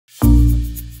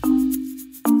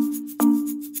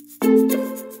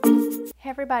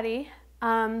everybody.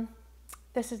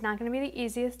 This is not going to be the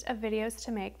easiest of videos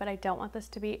to make, but I don't want this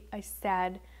to be a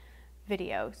sad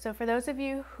video. So for those of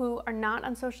you who are not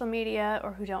on social media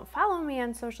or who don't follow me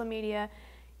on social media,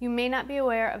 you may not be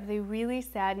aware of the really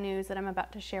sad news that I'm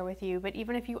about to share with you, but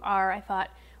even if you are, I thought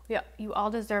you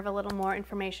all deserve a little more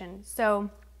information. So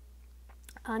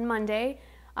on Monday,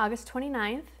 August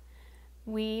 29th,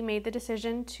 we made the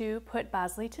decision to put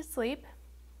Bosley to sleep.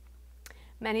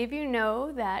 Many of you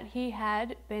know that he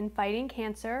had been fighting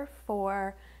cancer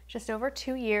for just over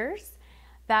 2 years.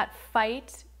 That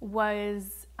fight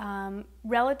was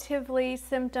relatively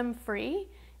symptom-free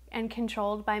and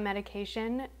controlled by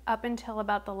medication up until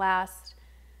about the last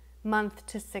month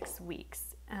to 6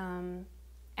 weeks.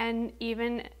 And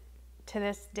even to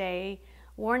this day,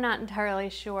 we're not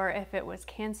entirely sure if it was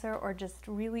cancer or just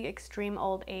really extreme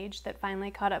old age that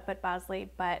finally caught up with Bosley,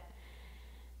 but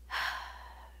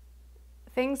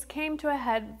things came to a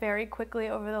head very quickly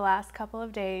over the last couple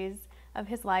of days of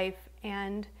his life,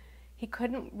 and he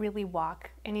couldn't really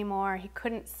walk anymore. He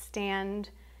couldn't stand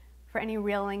for any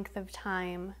real length of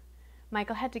time.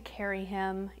 Michael had to carry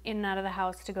him in and out of the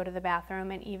house to go to the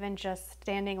bathroom, and even just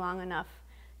standing long enough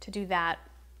to do that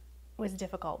was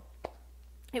difficult.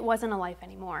 It wasn't a life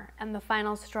anymore. And the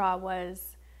final straw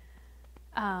was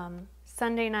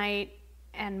Sunday night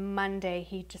and Monday.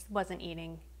 He just wasn't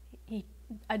eating.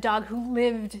 A dog who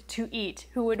lived to eat,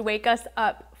 who would wake us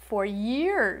up for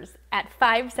years at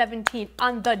 5:17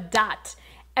 on the dot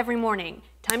every morning.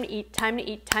 Time to eat, time to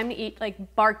eat, time to eat,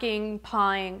 like barking,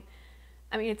 pawing.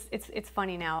 I mean, it's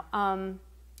funny now.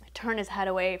 Turn his head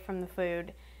away from the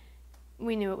food.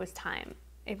 We knew it was time.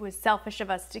 It was selfish of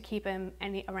us to keep him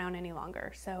around any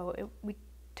longer. So we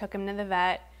took him to the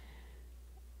vet,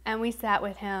 and we sat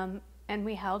with him, and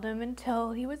we held him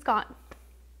until he was gone.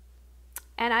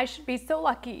 And I should be so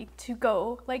lucky to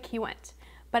go like he went.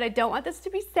 But I don't want this to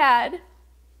be sad.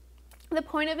 The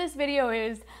point of this video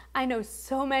is, I know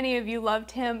so many of you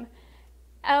loved him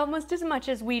almost as much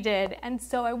as we did. And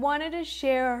so I wanted to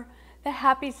share the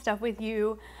happy stuff with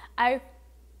you. I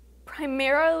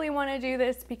primarily want to do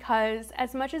this because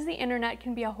as much as the internet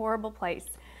can be a horrible place,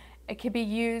 it could be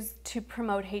used to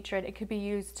promote hatred. It could be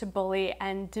used to bully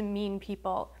and demean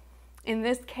people. In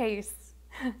this case,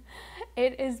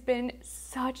 it has been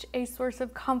such a source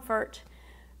of comfort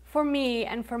for me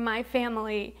and for my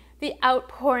family, the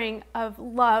outpouring of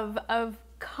love, of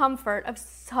comfort, of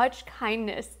such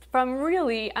kindness from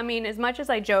really, I mean, as much as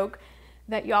I joke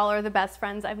that y'all are the best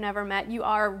friends I've never met, you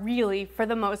are really, for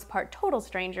the most part, total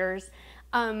strangers,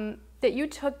 that you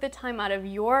took the time out of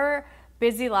your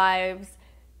busy lives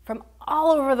from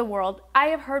all over the world. I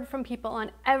have heard from people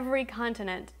on every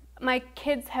continent. My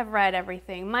kids have read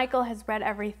everything. Michael has read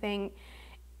everything.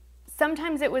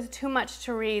 Sometimes it was too much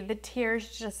to read. The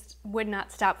tears just would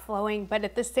not stop flowing, but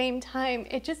at the same time,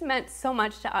 it just meant so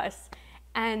much to us.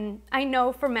 And I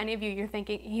know for many of you, you're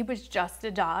thinking, he was just a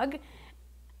dog.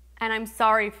 And I'm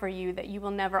sorry for you that you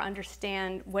will never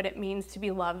understand what it means to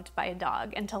be loved by a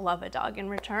dog and to love a dog in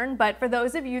return. But for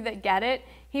those of you that get it,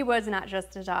 he was not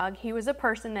just a dog. He was a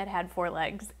person that had 4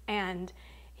 legs, and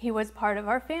he was part of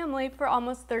our family for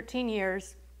almost 13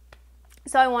 years.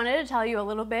 So I wanted to tell you a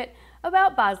little bit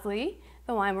about Bosley,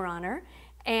 the Weimaraner,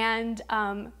 and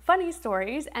funny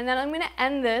stories. And then I'm going to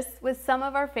end this with some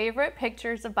of our favorite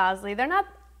pictures of Bosley. They're not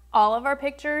all of our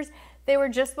pictures. They were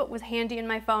just what was handy in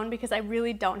my phone because I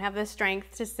really don't have the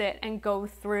strength to sit and go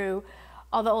through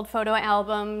all the old photo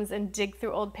albums and dig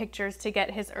through old pictures to get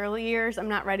his early years. I'm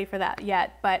not ready for that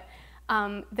yet, but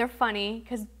they're funny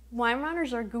because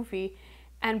Weimaraners are goofy.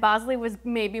 And Bosley was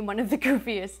maybe one of the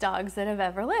goofiest dogs that have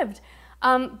ever lived.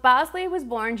 Bosley was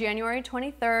born January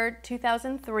 23rd,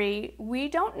 2003. We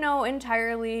don't know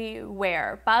entirely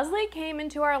where. Bosley came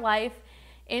into our life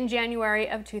in January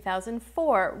of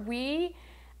 2004. We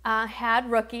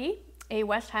had Rookie, a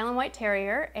West Highland White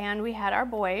Terrier, and we had our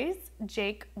boys.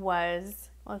 Jake was,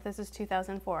 well, if this is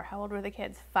 2004, how old were the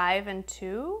kids? 5 and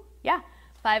 2? Yeah,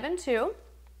 5 and 2.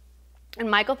 And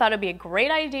Michael thought it'd be a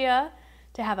great idea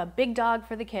to have a big dog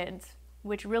for the kids,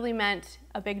 which really meant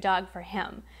a big dog for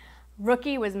him.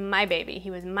 Rookie was my baby.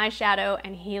 He was my shadow,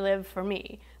 and he lived for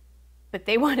me. But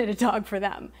they wanted a dog for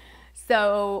them.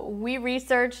 So we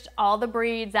researched all the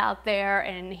breeds out there,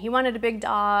 and he wanted a big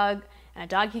dog and a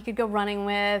dog he could go running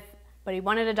with, but he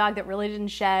wanted a dog that really didn't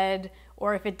shed,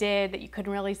 or if it did, that you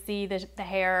couldn't really see the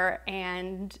hair,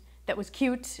 and that was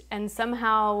cute. And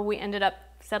somehow we ended up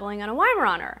settling on a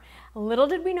Weimaraner. Little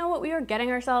did we know what we were getting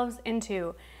ourselves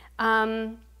into.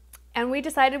 And we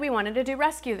decided we wanted to do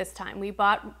rescue this time. We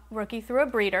bought Rookie through a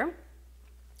breeder.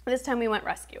 This time we went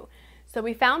rescue. So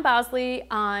we found Bosley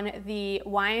on the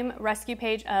Weim rescue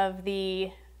page of the,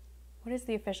 what is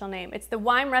the official name? It's the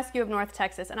Weim Rescue of North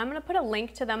Texas, and I'm gonna put a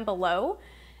link to them below.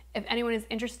 If anyone is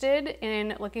interested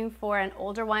in looking for an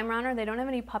older Weimaraner, they don't have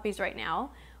any puppies right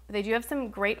now, but they do have some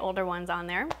great older ones on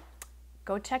there.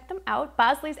 Go check them out.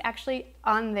 Bosley's actually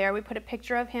on there. We put a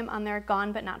picture of him on their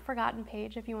Gone But Not Forgotten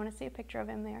page if you want to see a picture of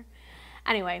him there.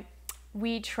 Anyway,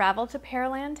 we traveled to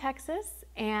Pearland, Texas,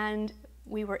 and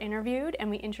we were interviewed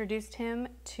and we introduced him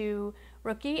to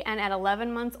Rookie, and at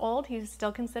 11 months old, he's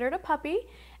still considered a puppy,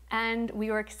 and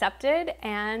we were accepted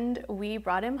and we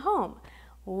brought him home.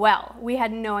 Well, we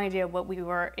had no idea what we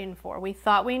were in for. We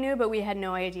thought we knew, but we had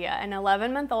no idea. An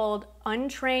 11-month-old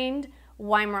untrained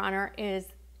Weimaraner is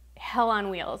hell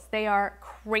on wheels. They are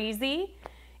crazy.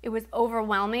 It was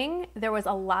overwhelming. There was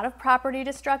a lot of property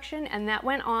destruction, and that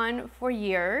went on for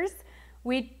years.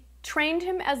 We trained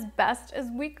him as best as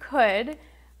we could.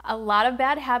 A lot of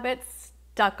bad habits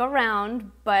stuck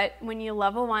around, but when you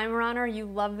love a Weimaraner, you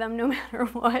love them no matter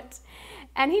what.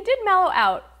 And he did mellow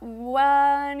out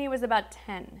when he was about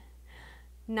 10,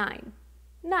 9,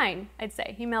 I'd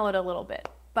say. He mellowed a little bit.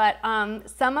 But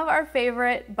some of our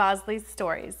favorite Bosley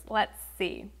stories, let's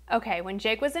see. Okay, when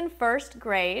Jake was in 1st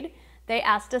grade, they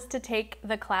asked us to take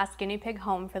the class guinea pig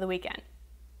home for the weekend.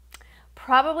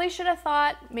 Probably should have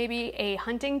thought maybe a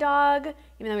hunting dog,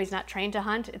 even though he's not trained to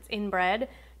hunt, it's inbred,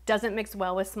 doesn't mix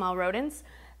well with small rodents.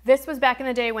 This was back in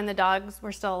the day when the dogs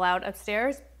were still allowed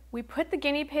upstairs. We put the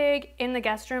guinea pig in the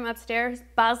guest room upstairs.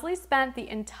 Bosley spent the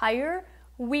entire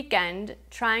weekend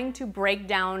trying to break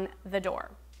down the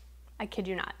door. I kid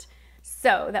you not.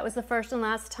 So that was the first and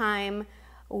last time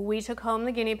we took home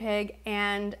the guinea pig,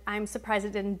 and I'm surprised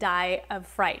it didn't die of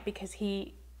fright because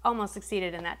he almost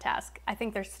succeeded in that task. I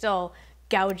think there's still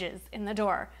gouges in the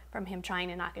door from him trying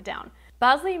to knock it down.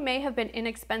 Bosley may have been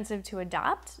inexpensive to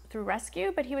adopt through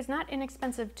rescue, but he was not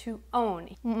inexpensive to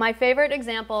own. My favorite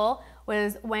example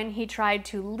was when he tried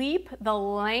to leap the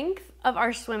length of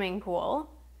our swimming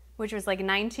pool, which was like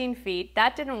 19 feet.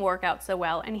 That didn't work out so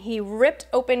well, and he ripped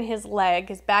open his leg,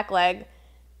 his back leg.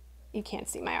 You can't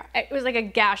see my arm. It was like a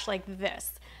gash like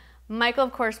this. Michael,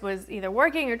 of course, was either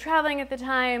working or traveling at the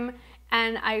time,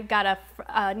 and I got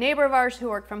a neighbor of ours who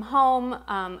worked from home,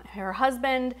 her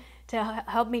husband, to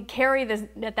help me carry this,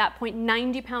 at that point,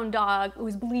 90-pound dog who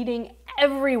was bleeding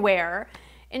everywhere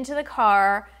into the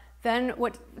car. Then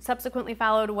what subsequently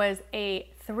followed was a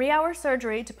 3-hour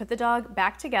surgery to put the dog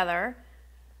back together.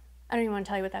 I don't even want to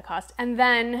tell you what that cost. And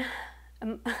then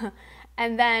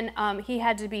he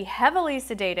had to be heavily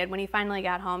sedated when he finally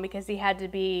got home because he had to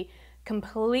be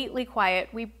completely quiet.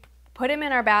 We put him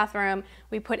in our bathroom.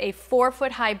 We put a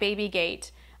 4-foot-high baby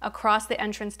gate across the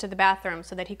entrance to the bathroom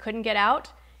so that he couldn't get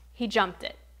out. He jumped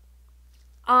it.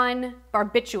 On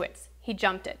barbiturates, he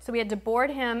jumped it. So we had to board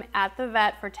him at the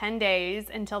vet for 10 days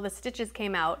until the stitches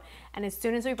came out. And as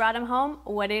soon as we brought him home,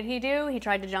 what did he do? He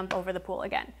tried to jump over the pool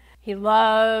again. He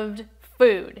loved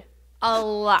food a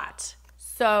lot.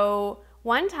 So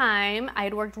one time I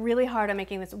had worked really hard on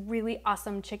making this really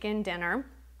awesome chicken dinner,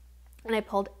 and I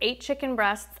pulled 8 chicken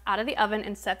breasts out of the oven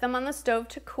and set them on the stove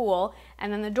to cool,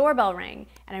 and then the doorbell rang,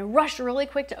 and I rushed really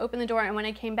quick to open the door, and when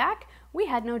I came back, we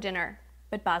had no dinner,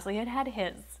 but Bosley had had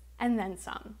his, and then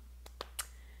some.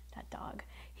 That dog.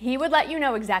 He would let you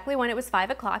know exactly when it was 5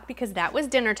 o'clock because that was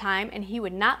dinner time, and he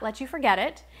would not let you forget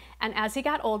it. And as he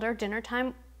got older, dinner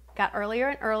time got earlier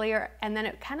and earlier, and then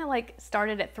it kind of like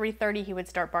started at 3:30. He would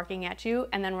start barking at you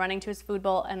and then running to his food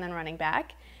bowl and then running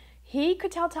back. He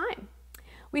could tell time.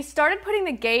 We started putting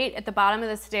the gate at the bottom of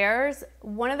the stairs.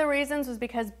 One of the reasons was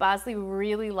because Bosley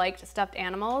really liked stuffed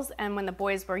animals, and when the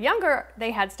boys were younger,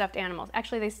 they had stuffed animals.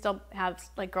 Actually, they still have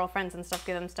like girlfriends and stuff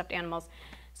give them stuffed animals.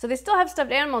 So they still have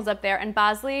stuffed animals up there, and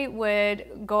Bosley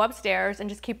would go upstairs and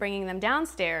just keep bringing them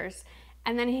downstairs,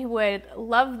 and then he would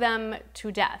love them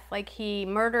to death. Like he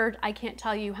murdered, I can't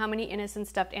tell you how many innocent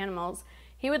stuffed animals.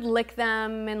 He would lick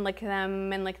them and lick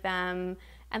them and lick them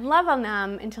and love on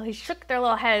them until he shook their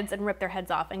little heads and ripped their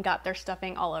heads off and got their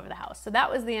stuffing all over the house. So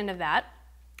that was the end of that.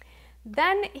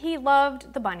 Then he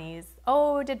loved the bunnies.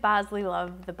 Oh, did Bosley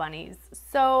love the bunnies.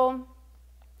 So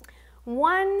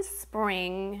one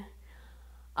spring,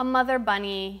 a mother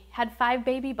bunny had 5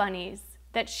 baby bunnies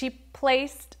that she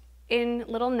placed in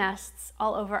little nests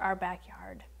all over our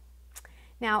backyard.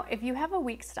 Now, if you have a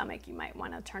weak stomach, you might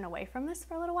want to turn away from this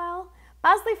for a little while.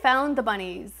 Bosley found the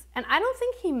bunnies, and I don't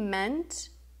think he meant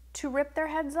to rip their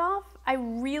heads off. I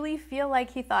really feel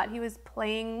like he thought he was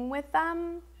playing with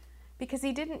them because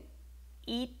he didn't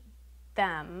eat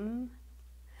them.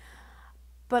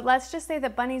 But let's just say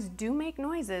that bunnies do make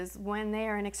noises when they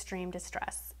are in extreme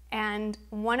distress. And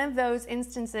one of those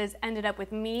instances ended up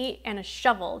with me and a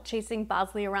shovel chasing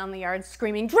Bosley around the yard,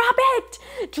 screaming, "Drop it!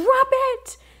 Drop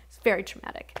it!" It's very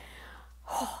traumatic.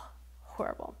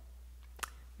 Horrible.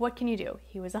 What can you do?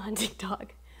 He was a hunting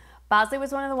dog. Bosley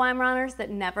was one of the Weimaraners that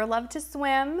never loved to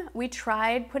swim. We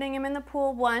tried putting him in the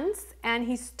pool once, and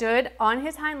he stood on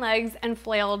his hind legs and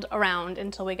flailed around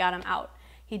until we got him out.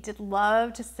 He did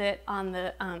love to sit on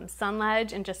the sun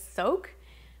ledge and just soak.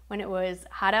 When it was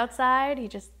hot outside,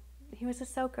 he was a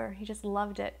soaker. He just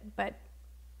loved it. But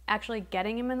actually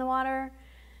getting him in the water,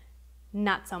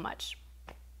 not so much.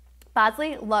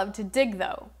 Bosley loved to dig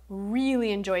though,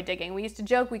 really enjoyed digging. We used to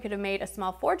joke we could have made a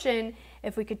small fortune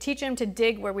if we could teach him to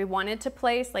dig where we wanted to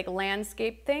place like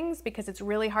landscape things, because it's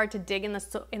really hard to dig in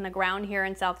the ground here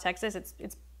in South Texas.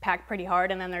 It's packed pretty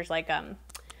hard, and then there's like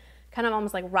kind of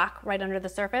almost like rock right under the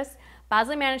surface.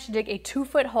 Bosley managed to dig a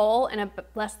 2-foot hole in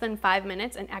less than 5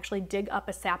 minutes and actually dig up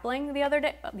a sapling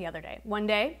one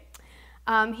day.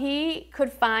 He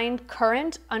could find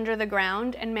current under the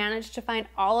ground and managed to find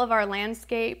all of our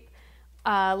landscape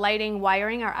lighting,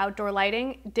 wiring, our outdoor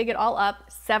lighting, dig it all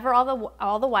up, sever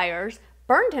all the wires,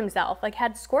 burned himself, like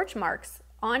had scorch marks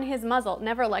on his muzzle,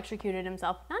 never electrocuted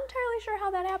himself. Not entirely sure how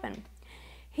that happened.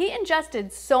 He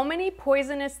ingested so many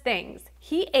poisonous things.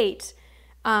 He ate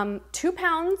 2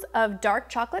 pounds of dark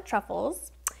chocolate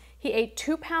truffles. He ate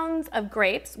 2 pounds of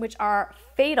grapes, which are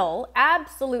fatal,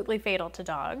 absolutely fatal to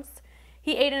dogs.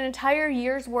 He ate an entire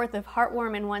year's worth of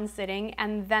heartworm in one sitting,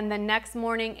 and then the next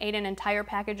morning ate an entire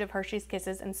package of Hershey's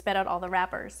Kisses and spit out all the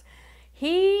wrappers.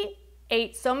 He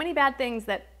ate so many bad things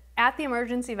that at the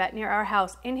emergency vet near our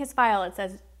house, in his file, it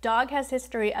says, "Dog has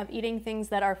history of eating things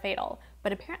that are fatal,"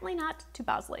 but apparently not to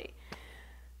Bosley.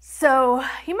 So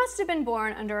he must have been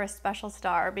born under a special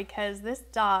star, because this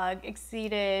dog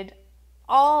exceeded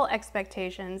all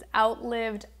expectations,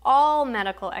 outlived all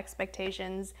medical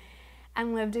expectations,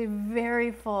 and lived a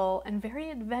very full and very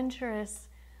adventurous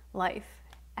life.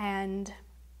 And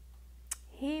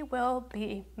he will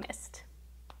be missed.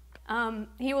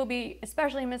 He will be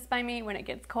especially missed by me when it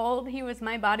gets cold. He was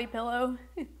my body pillow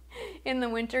in the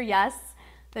winter. Yes,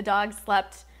 the dog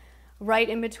slept right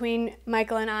in between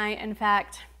Michael and I. In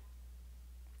fact,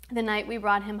 the night we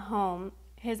brought him home,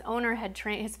 his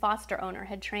foster owner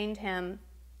had trained him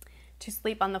to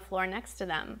sleep on the floor next to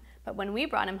them. But when we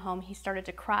brought him home, he started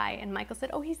to cry, and Michael said,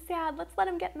 "Oh, he's sad, let's let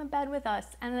him get in the bed with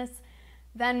us." And this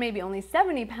then maybe only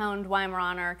 70-pound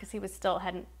Weimaraner, because he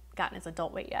hadn't gotten his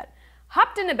adult weight yet,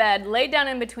 hopped into bed, laid down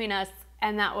in between us,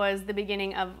 and that was the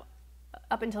beginning of,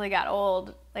 up until he got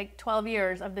old, like 12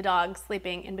 years of the dog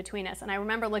sleeping in between us. And I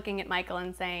remember looking at Michael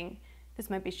and saying, this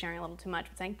might be sharing a little too much,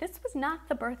 but saying, this was not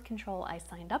the birth control I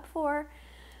signed up for.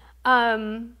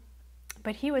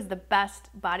 But he was the best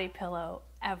body pillow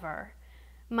ever.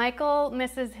 Michael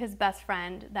misses his best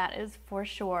friend, that is for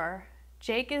sure.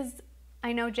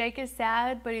 I know Jake is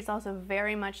sad, but he's also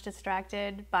very much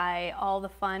distracted by all the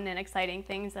fun and exciting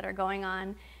things that are going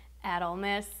on at Ole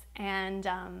Miss and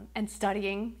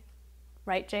studying.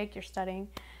 Right, Jake? You're studying.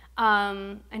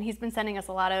 And he's been sending us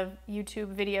a lot of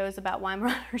YouTube videos about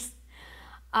Weimaraners.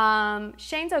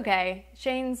 Shane's okay.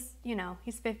 Shane's,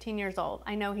 he's 15 years old.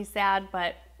 I know he's sad,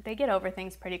 but they get over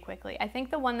things pretty quickly. I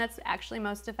think the one that's actually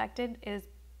most affected is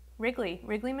Wrigley.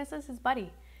 Wrigley misses his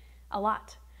buddy a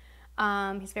lot.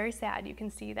 He's very sad, you can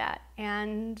see that.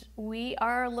 And we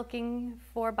are looking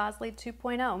for Bosley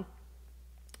 2.0.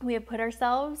 We have put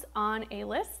ourselves on a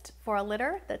list for a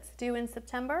litter that's due in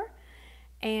September,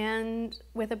 and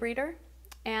with a breeder.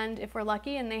 And if we're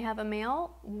lucky and they have a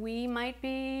male, we might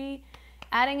be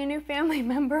adding a new family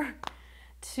member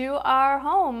to our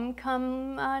home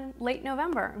come late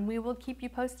November. And we will keep you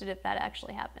posted if that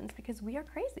actually happens, because we are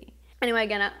crazy. Anyway,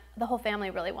 again, the whole family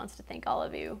really wants to thank all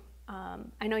of you.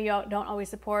 I know you don't always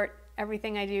support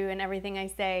everything I do and everything I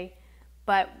say,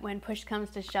 but when push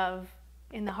comes to shove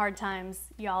in the hard times,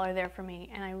 y'all are there for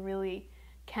me, and I really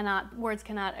words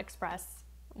cannot express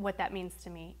what that means to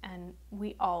me, and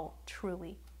we all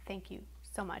truly thank you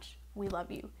so much. We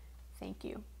love you. Thank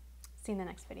you. See you in the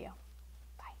next video.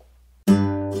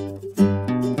 Bye.